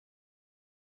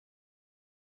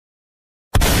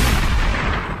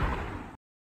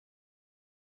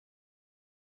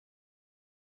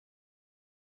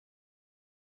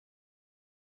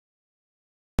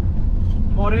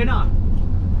morena.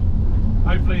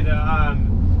 Hopefully the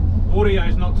audio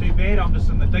is not too bad. I'm just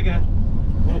in the digger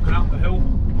walking up the hill.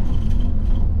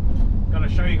 Going to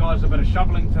show you guys a bit of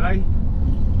shoveling today.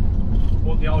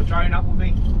 Brought the old drone up with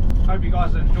me. Hope you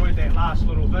guys enjoyed that last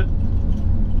little vid.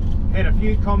 Had a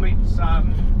few comments,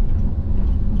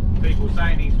 people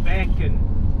saying he's back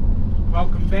and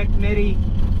welcome back, Matty.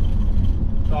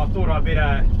 So I thought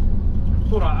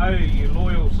I owe you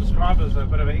loyal subscribers a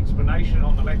bit of an explanation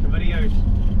on the lack of videos.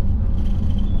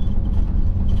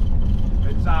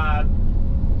 It's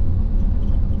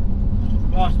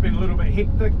life's been a little bit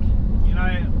hectic, you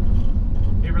know.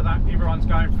 Everyone's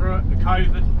going through it. The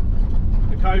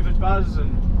COVID buzz,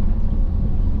 and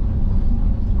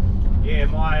yeah,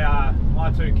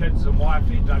 my two kids and wife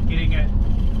ended up getting it.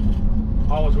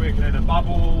 I was working in a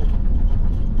bubble,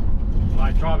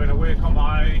 like driving to work on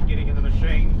my own, getting in the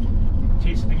machine,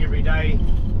 testing every day.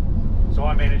 So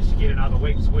I managed to get another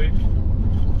week's work,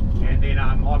 and then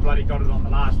I bloody got it on the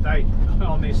last day,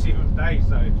 on their 7th day.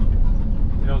 So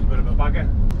that was a bit of a bugger.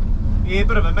 Yeah, a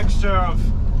bit of a mixture of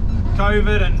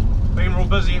COVID and being real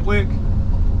busy at work.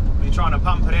 Been trying to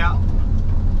pump it out,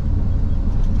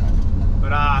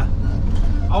 but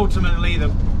ultimately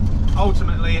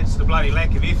it's the bloody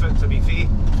lack of effort, to be fair.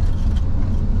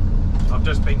 I've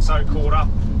just been so caught up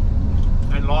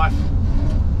in life,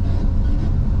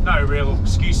 no real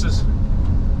excuses.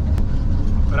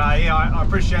 But yeah, I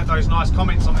appreciate those nice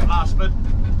comments on that last vid.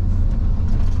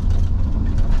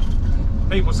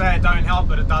 People say it don't help,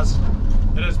 but it does.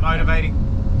 It is motivating.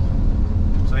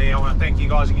 So yeah, I want to thank you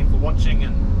guys again for watching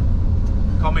and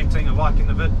commenting and liking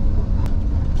the vid.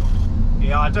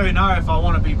 Yeah, I do know if I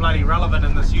want to be bloody relevant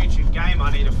in this YouTube game,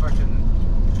 I need to freaking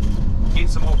get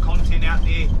some more content out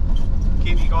there,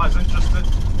 keep you guys interested.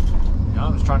 Yeah,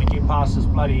 I'm just trying to get past this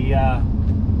bloody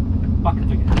bucket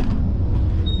ticket.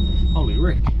 Holy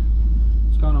Rick,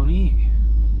 what's going on here?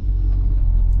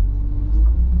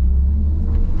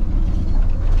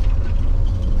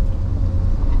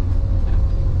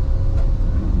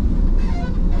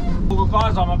 Well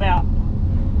guys, I'm about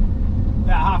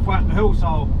halfway up the hill,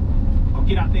 so I'll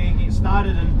get up there and get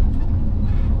started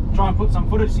and try and put some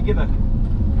footage together.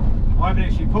 I haven't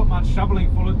actually put much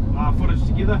shoveling footage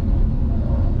together.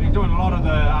 Been doing a lot of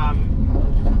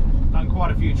the, done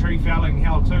quite a few tree felling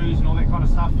how-tos and all that kind of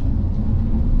stuff.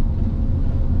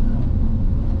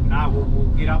 Nah, we'll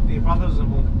get up there, brothers,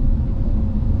 and we'll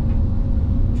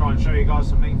try and show you guys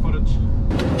some neat footage.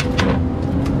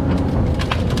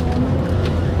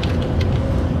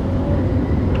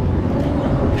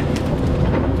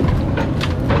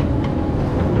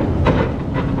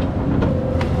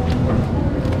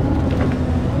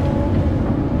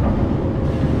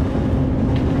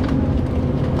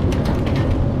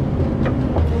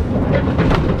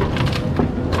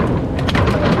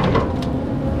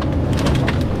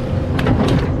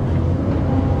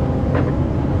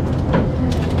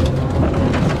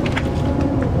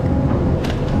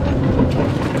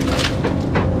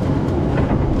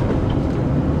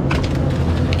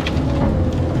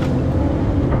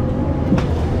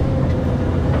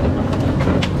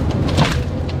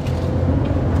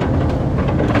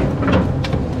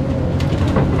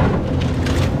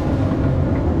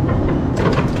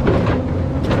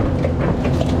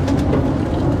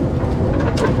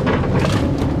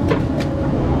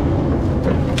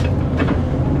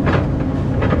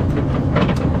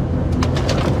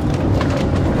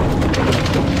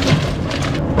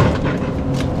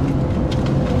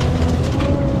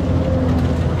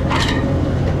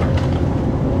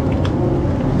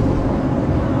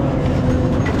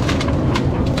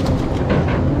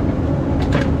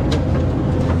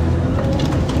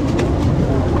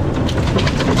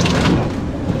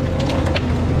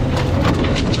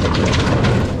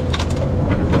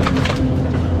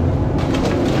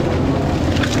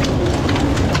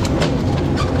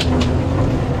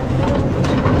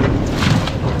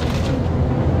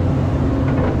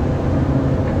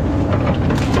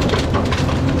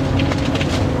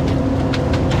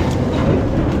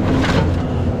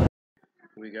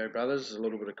 Brothers, a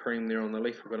little bit of cream there on the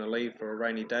leaf we're going to leave for a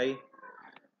rainy day.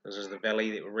 This is the valley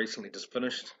that we recently just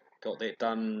finished. Got that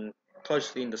done close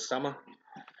to the end of summer.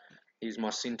 Here's my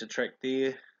centre track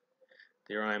there.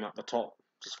 There I am up the top,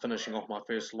 just finishing off my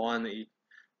first line that you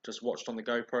just watched on the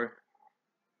GoPro.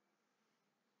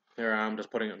 Here I am, just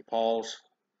putting it in piles.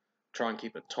 Try and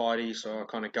keep it tidy, so I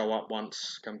kind of go up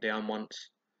once, come down once,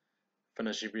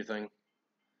 finish everything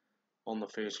on the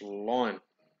first line.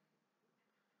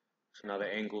 So another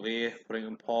angle there, putting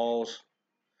in piles,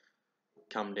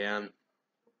 come down,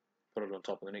 put it on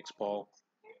top of the next pile.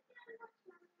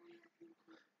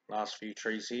 Last few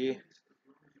trees here.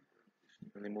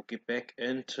 and then we'll get back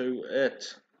into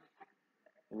it.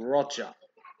 Roger.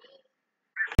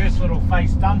 First little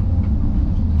face done.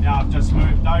 Now I've just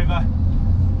moved over.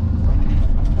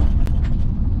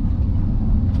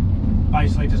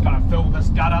 Basically just going to fill this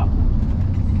gut up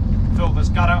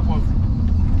with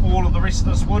all of the rest of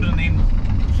this wood, and then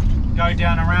go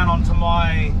down around onto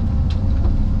my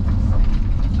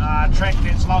track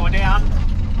that's lower down,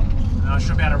 and I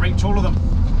should be able to reach all of them.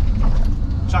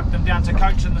 Chuck them down to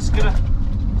coach in the skidder,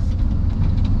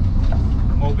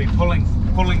 and we'll be pulling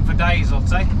for days, I'd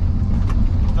say,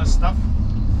 with this stuff.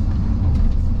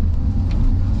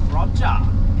 Roger.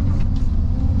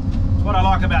 So what I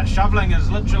like about shoveling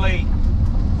is literally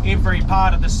every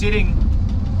part of the setting,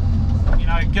 you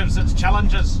know, gives its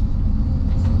challenges.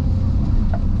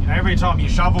 You know, every time you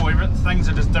shovel, things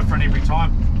are just different every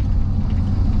time.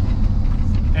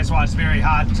 That's why it's very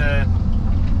hard to,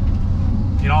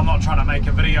 you know, I'm not trying to make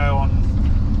a video on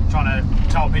trying to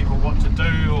tell people what to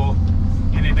do or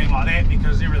anything like that,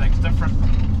 because everything's different.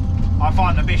 I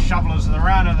find the best shovelers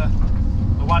around are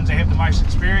the ones that have the most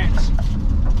experience.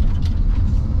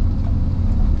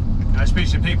 You know,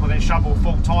 especially people that shovel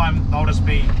full time, they'll just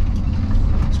be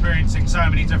experiencing so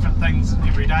many different things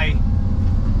every day,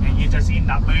 and you just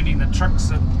end up learning the tricks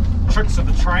of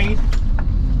the trade,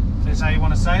 if that's how you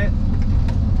want to say it.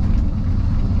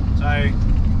 So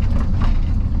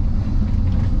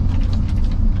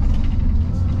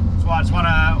that's why it's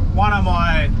one of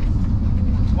my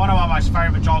most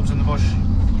favourite jobs in the bush,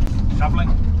 shoveling.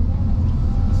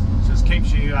 It just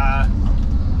keeps you,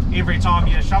 every time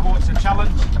you shovel it's a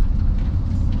challenge,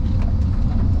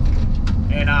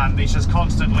 and it's just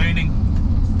constant learning.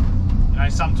 You know,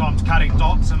 sometimes cutting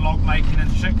dots and log making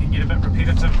and shit can get a bit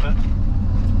repetitive, but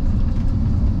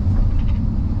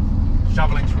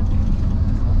shoveling's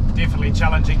definitely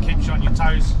challenging, keeps you on your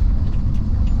toes.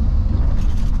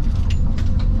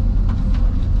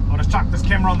 I'll just chuck this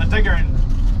camera on the digger and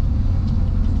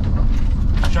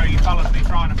show you fellas me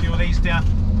throwing a few of these down.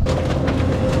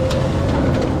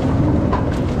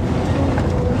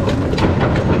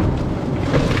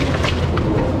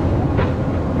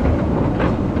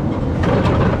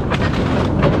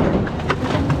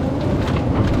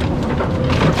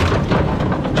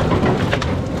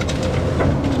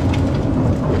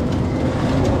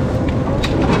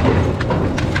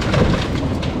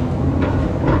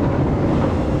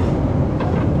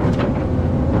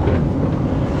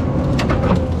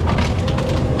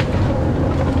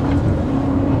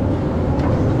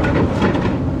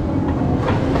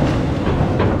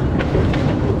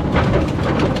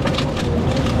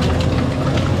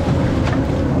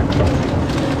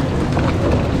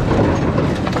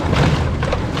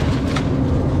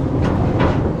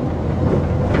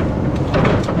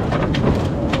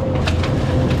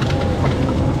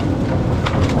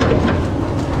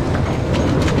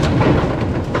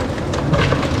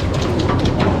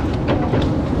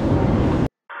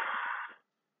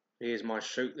 Here's my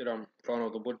chute that I'm trying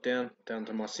all the wood down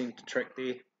to my centre track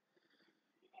there.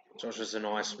 Josh is a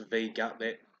nice V gut,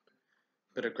 that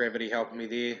bit of gravity helping me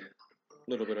there, a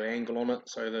little bit of angle on it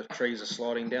so the trees are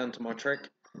sliding down to my track.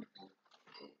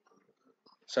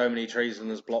 So many trees in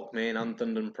this block, man,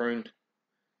 unthinned and pruned.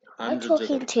 Hundreds I'm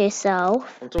talking to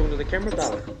yourself. I'm talking to the camera,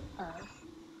 darling.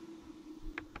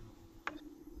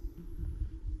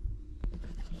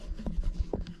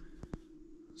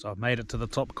 So I've made it to the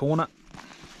top corner.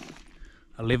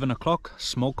 11 o'clock,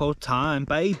 smoko time,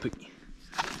 baby.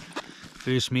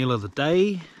 First meal of the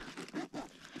day.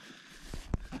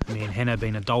 Me and Hannah have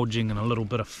been indulging in a little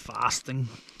bit of fasting.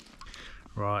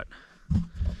 Right,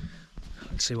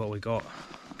 let's see what we got.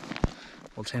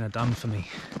 What's Hannah done for me?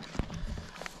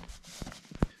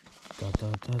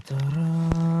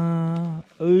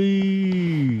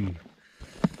 Ooh.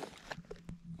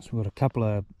 So we've got a couple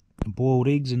of boiled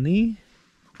eggs in there.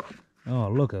 Oh,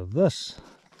 look at this.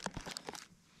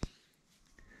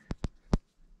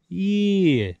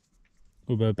 Yeah.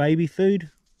 A bit of baby food.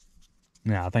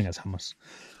 No, I think it's hummus.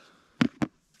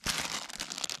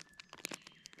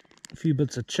 A few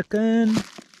bits of chicken.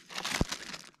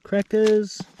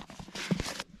 Crackers.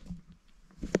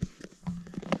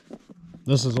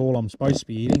 This is all I'm supposed to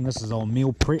be eating. This is all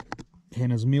meal prep.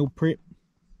 Hannah's meal prep.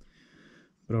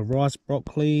 Bit of rice,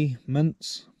 broccoli,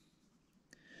 mince.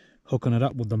 Hooking it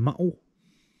up with the muttle.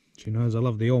 She knows I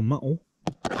love the old muttle.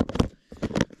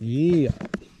 Yeah.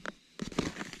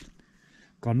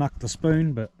 Got knocked the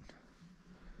spoon, but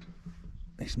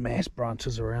these mass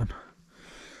branches around.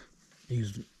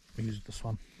 Use this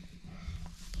one.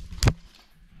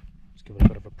 Let's give it a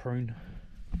bit of a prune.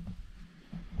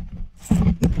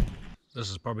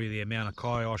 This is probably the amount of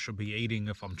kai I should be eating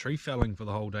if I'm tree felling for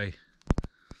the whole day.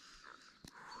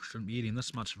 Shouldn't be eating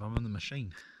this much if I'm in the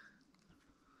machine.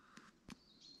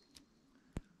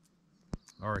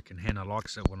 I reckon Hannah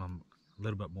likes it when I'm a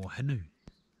little bit more hinu,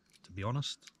 to be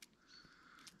honest.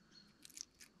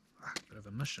 Bit of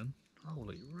a mission.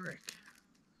 Holy wreck.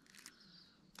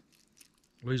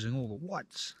 Losing all the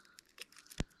whites.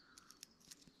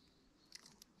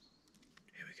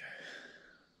 Here we go.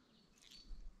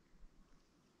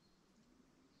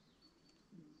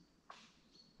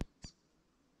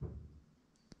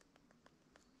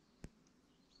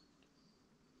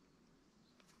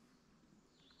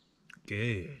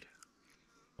 Good.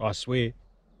 I swear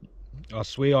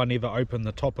I never opened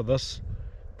the top of this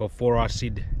before I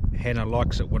said Hannah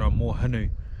likes it when I'm more hinu.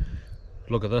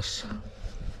 Look at this.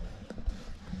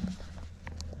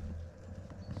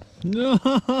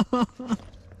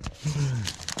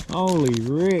 Holy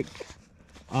wreck.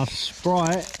 A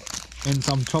Sprite and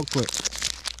some chocolate.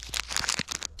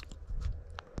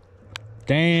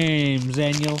 Damn,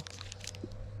 Zaniel.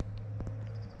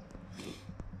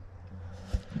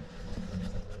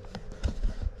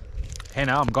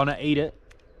 Hannah, I'm gonna eat it.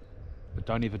 But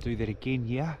don't ever do that again,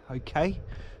 yeah? Okay?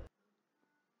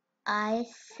 I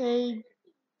see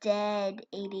Dad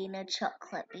eating a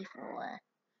chocolate before.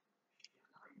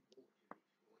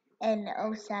 And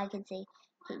also I can see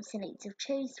heaps and heaps of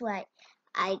trees. Right,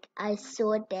 I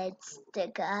saw Dad's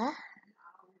sticker,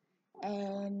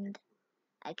 and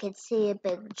I could see a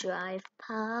big drive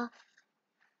path,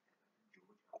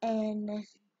 and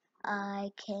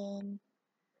I can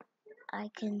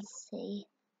see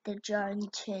the drone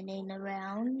turning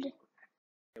around.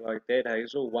 Like that,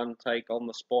 Hazel. One take on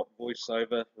the spot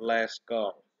voiceover. Last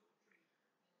go.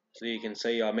 So you can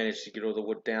see I managed to get all the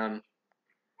wood down,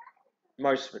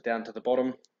 most of it down to the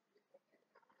bottom.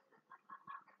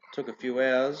 Took a few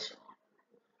hours,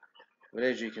 but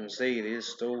as you can see, there's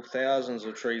still thousands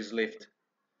of trees left.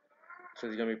 So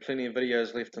there's going to be plenty of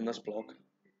videos left in this blog.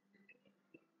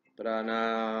 But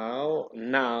now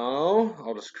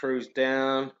I'll just cruise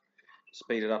down,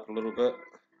 speed it up a little bit.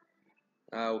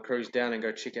 We'll cruise down and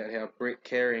go check out how Brett,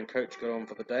 Carrie and Coach got on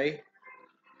for the day.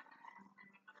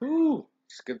 Whew,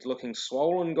 skid's looking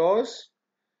swollen, guys.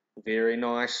 Very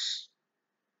nice.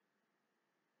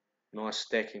 Nice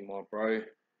stacking, my bro.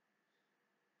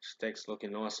 Stack's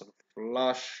looking nice and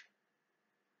flush.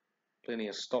 Plenty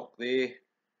of stock there.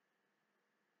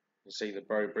 You see the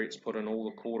bro Brett's put in all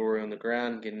the corduroy on the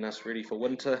ground, getting us ready for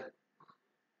winter.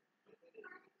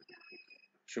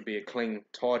 Should be a clean,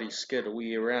 tidy skid all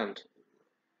year round.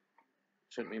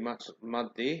 Shouldn't be much mud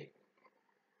there.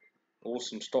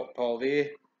 Awesome stockpile there.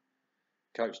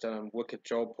 Coach done a wicked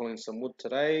job pulling some wood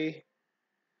today.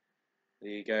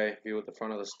 There you go, view at the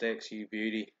front of the stacks, you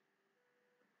beauty.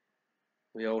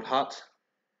 The old hut.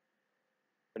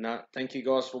 But no, thank you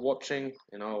guys for watching,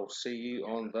 and I'll see you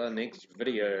on the next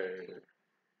video.